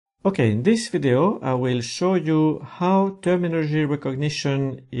Okay, in this video I will show you how terminology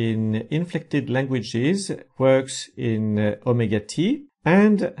recognition in inflected languages works in OmegaT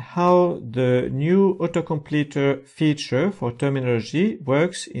and how the new autocompleter feature for terminology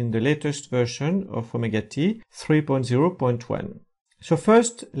works in the latest version of OmegaT 3.0.1. So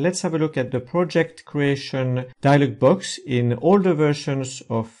first, let's have a look at the project creation dialog box in older versions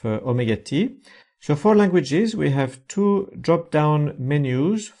of OmegaT. So for languages, we have two drop-down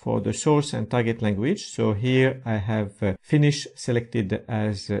menus for the source and target language. So here I have Finnish selected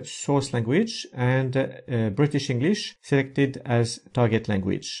as source language and British English selected as target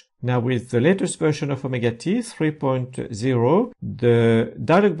language. Now with the latest version of OmegaT 3.0, the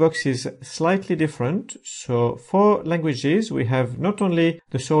dialog box is slightly different. So for languages, we have not only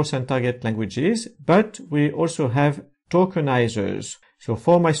the source and target languages, but we also have tokenizers. So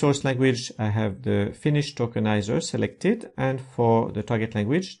for my source language, I have the Finnish tokenizer selected, and for the target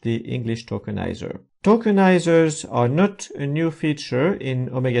language, the English tokenizer. Tokenizers are not a new feature in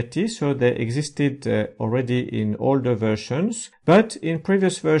OmegaT, so they existed already in older versions, but in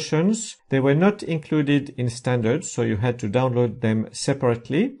previous versions, they were not included in standard, so you had to download them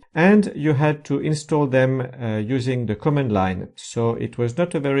separately, and you had to install them using the command line. So it was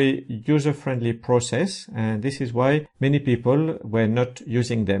not a very user-friendly process, and this is why many people were not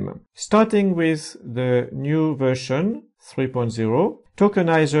using them. Starting with the new version 3.0,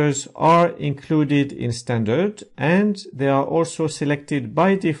 tokenizers are included in standard and they are also selected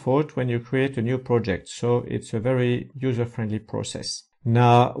by default when you create a new project. So it's a very user-friendly process.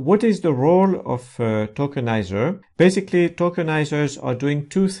 Now, what is the role of tokenizer? Basically, tokenizers are doing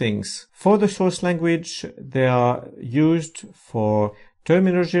two things. For the source language, they are used for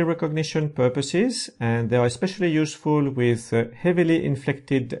terminology recognition purposes, and they are especially useful with heavily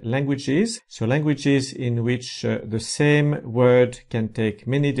inflected languages, so languages in which the same word can take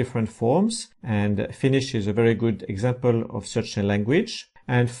many different forms, and Finnish is a very good example of such a language.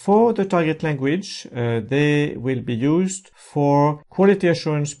 And for the target language, they will be used for quality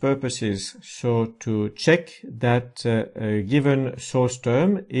assurance purposes. So to check that a given source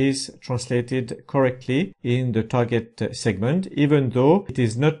term is translated correctly in the target segment, even though it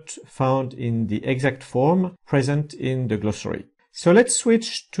is not found in the exact form present in the glossary. So let's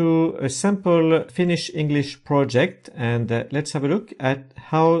switch to a sample Finnish-English project and let's have a look at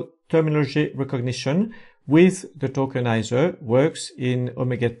how terminology recognition with the tokenizer works in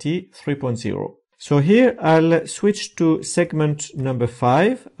OmegaT 3.0. So here I'll switch to segment number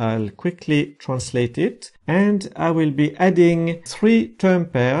 5. I'll quickly translate it and I will be adding 3 term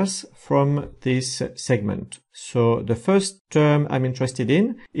pairs from this segment. So the first term I'm interested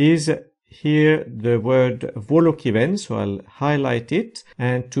in is here the word volokiven, so I'll highlight it.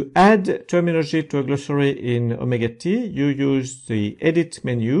 And to add terminology to a glossary in OmegaT, you use the edit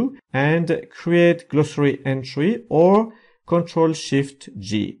menu and create glossary entry or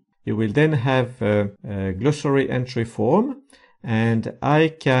Ctrl+Shift+G. You will then have a glossary entry form, and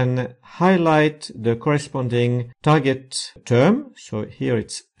I can highlight the corresponding target term. So here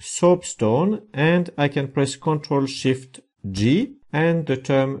it's soapstone, and I can press Ctrl+Shift+G. And the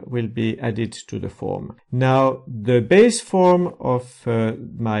term will be added to the form. Now, the base form of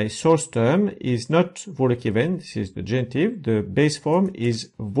my source term is not volokiven, this is the genitive. The base form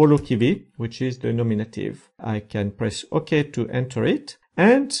is volokivi, which is the nominative. I can press OK to enter it,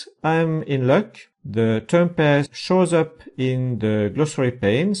 and I'm in luck. The term pair shows up in the glossary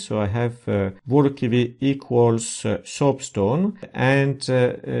pane, so I have volokivi equals soapstone, and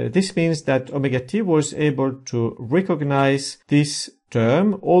this means that OmegaT was able to recognize this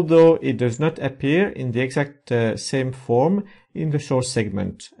term, although it does not appear in the exact same form in the source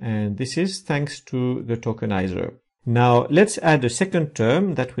segment, and this is thanks to the tokenizer. Now let's add a second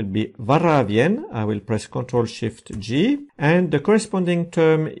term that will be varavien. I will press Ctrl+Shift+G, and the corresponding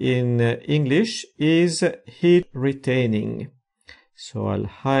term in English is heat retaining. So I'll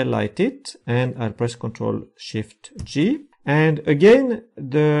highlight it and I'll press Ctrl+Shift+G. And again,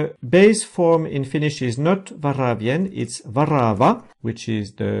 the base form in Finnish is not varavien, it's varava, which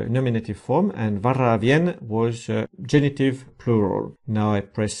is the nominative form, and varavien was genitive plural. Now I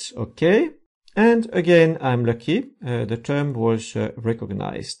press OK. And again, I'm lucky, the term was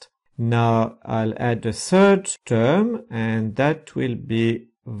recognized. Now I'll add a third term, and that will be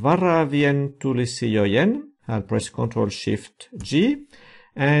varavien tulisijojen. I'll press Ctrl+Shift+G.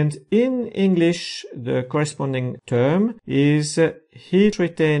 And in English, the corresponding term is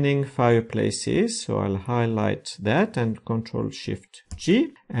heat-retaining fireplaces. So I'll highlight that and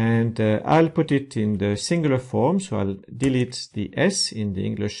Ctrl+Shift+G, and I'll put it in the singular form. So I'll delete the S in the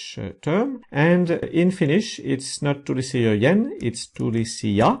English term. And in Finnish, it's not tulisijojen, it's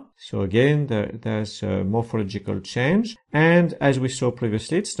tulisija. So again, there's a morphological change. And as we saw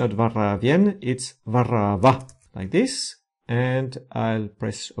previously, it's not varavien, it's varava, like this. And I'll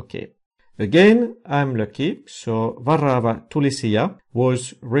press OK. Again, I'm lucky, so varava tulisija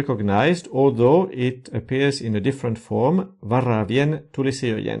was recognized, although it appears in a different form, varavien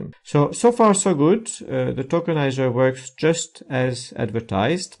tulisijojen. So far so good. The tokenizer works just as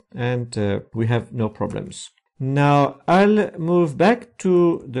advertised, and we have no problems. Now I'll move back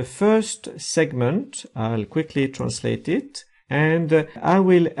to the first segment. I'll quickly translate it. And I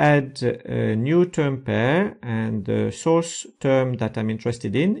will add a new term pair, and the source term that I'm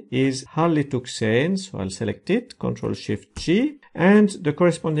interested in is hallitukseen, so I'll select it, Ctrl+Shift+G, and the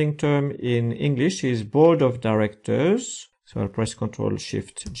corresponding term in English is board of directors, so I'll press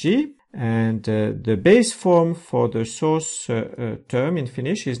Ctrl+Shift+G, and the base form for the source term in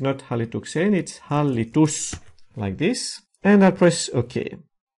Finnish is not hallitukseen, it's hallitus, like this, and I'll press OK.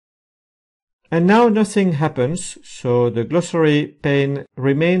 And now nothing happens, so the glossary pane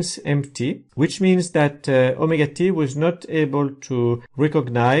remains empty, which means that OmegaT was not able to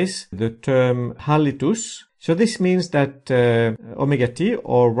recognize the term hallitus. So this means that OmegaT,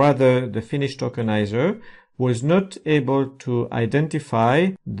 or rather the Finnish tokenizer, was not able to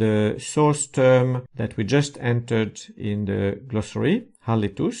identify the source term that we just entered in the glossary,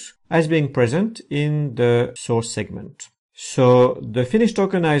 hallitus, as being present in the source segment. So the Finnish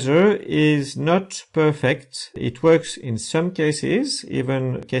tokenizer is not perfect. It works in some cases,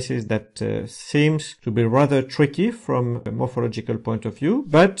 even cases that seems to be rather tricky from a morphological point of view.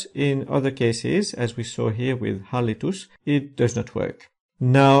 But in other cases, as we saw here with hallitus, it does not work.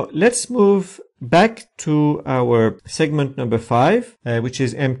 Now let's move back to our segment number 5, which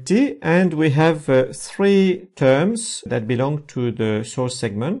is empty, and we have 3 terms that belong to the source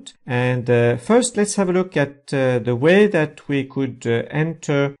segment. And first, let's have a look at the way that we could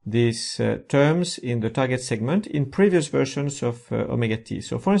enter these terms in the target segment in previous versions of OmegaT.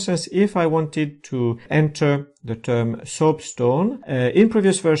 So for instance, if I wanted to enter the term soapstone, in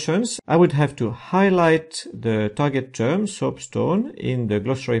previous versions, I would have to highlight the target term soapstone in the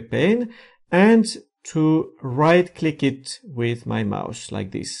glossary pane and to right-click it with my mouse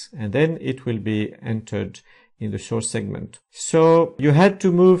like this, and then it will be entered in the source segment. So you had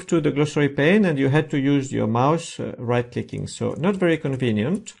to move to the glossary pane and you had to use your mouse right-clicking, so not very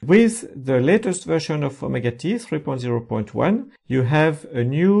convenient. With the latest version of OmegaT 3.0.1, you have a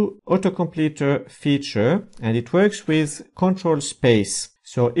new autocompleter feature, and it works with Ctrl+space.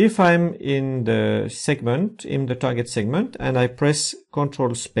 So if I'm in the segment, in the target segment, and I press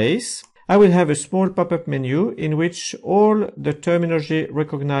Ctrl+space, I will have a small pop-up menu in which all the terminology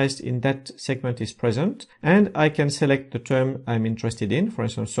recognized in that segment is present, and I can select the term I'm interested in, for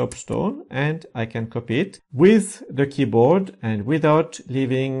instance soapstone, and I can copy it with the keyboard and without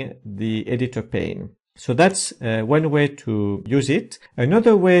leaving the editor pane. So that's one way to use it.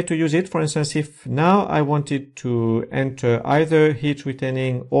 Another way to use it, for instance, if now I wanted to enter either heat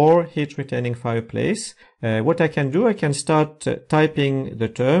retaining or heat retaining fireplace, what I can do, I can start typing the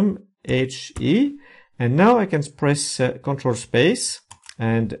term HE, and now I can press Ctrl+space,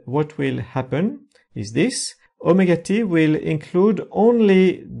 and what will happen is this. OmegaT will include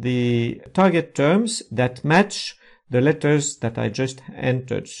only the target terms that match the letters that I just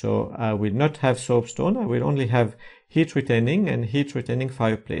entered. So I will not have soapstone, I will only have heat retaining and heat retaining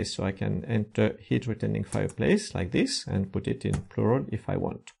fireplace. So I can enter heat retaining fireplace like this and put it in plural if I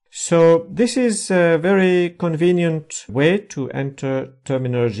want. So this is a very convenient way to enter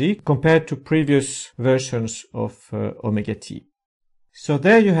terminology compared to previous versions of OmegaT. So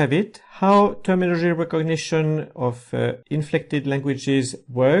there you have it, how terminology recognition of inflected languages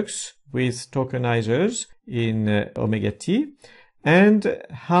works with tokenizers in OmegaT, and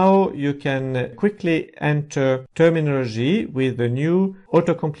how you can quickly enter terminology with the new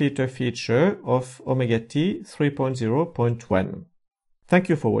autocompleter feature of OmegaT 3.0.1. Thank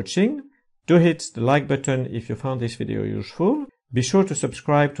you for watching. Do hit the like button if you found this video useful. Be sure to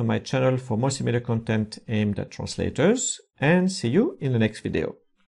subscribe to my channel for more similar content aimed at translators, and see you in the next video.